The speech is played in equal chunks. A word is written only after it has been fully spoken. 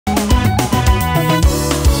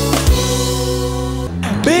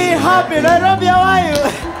Nairobi, how are you?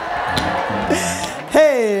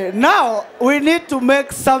 Hey, now we need to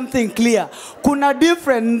make something clear. Kuna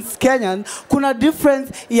difference, Kenyan, kuna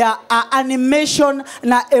difference ya animation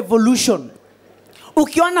na evolution.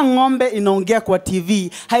 Ukiona ng'ombe inaongea kwa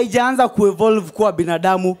TV, haijaanza kuevolve kuwa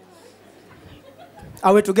binadamu.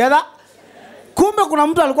 Are we together? Kumbe kuna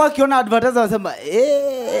mtu alikuwa akiona advertiser anasema,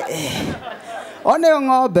 one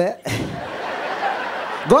ng'ombe.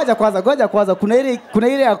 Goja kwanza, kuna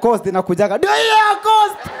ile ya cost inakujaga. Ndio ile ya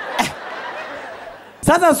cost.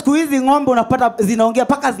 Sasa siku hizi ng'ombe unapata zinaongea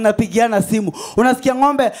paka zinapigiana simu. Unasikia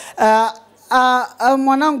ng'ombe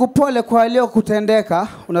mwanangu pole kwa leo kutendeka.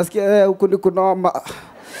 Unasikia kunaomba.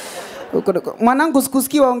 Mwanangu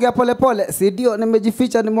sikusikia waongea pole pole. Si ndio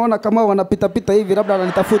nimejificha nimeona kama wanapita hivi labda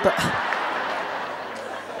wananitafuta.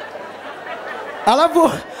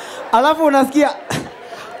 Alafu unasikia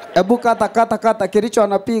ebu kata Kericho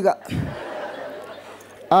anapiga.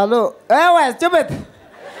 Halo, ewe stupid.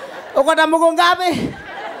 Uko na mgongo ngapi?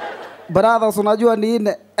 Brother, unajua ni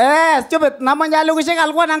 4. Stupid, na manyali ukishika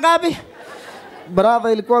alikuwa na ngapi?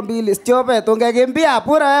 Brother, ilikuwa 2. Stupid, ungekimbia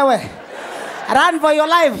pura wewe. Run for your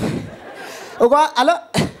life. Uko, halo.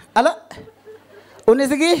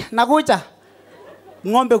 Unisiki nakucha.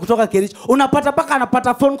 Ng'ombe kutoka Kericho. Unapata paka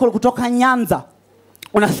anapata phone call kutoka Nyanza.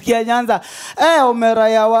 Unasikia Nyanza,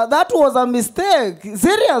 Omerayawa, that was a mistake.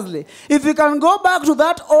 Seriously, if you can go back to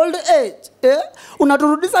that old age,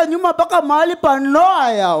 unaturudisha nyuma paka mahali pa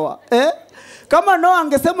Noah yawa. Kama Noah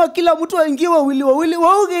angesema kila mtu aingie wawili,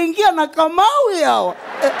 wewe ungeingia na Kamau yawa.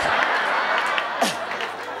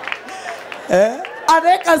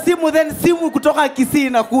 Anaweka simu, then simu kutoka Kisii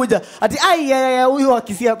inakuja. Ati huyu wa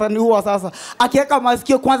Kisii ataniua sasa. Akiweka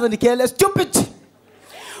masikio kwanza nikiele stupid.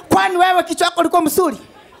 Kwani wewe kichwa chako liko msuri?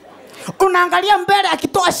 Unaangalia mbele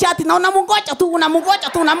akitoa shati na unamngoja tu.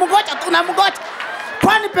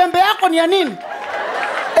 Kwani pembe yako ni ya nini?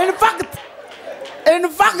 In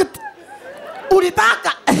fact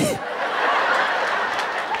ulitaka.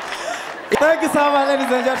 Thank you so much,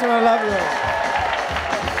 ladies and gentlemen. I love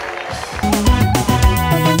you.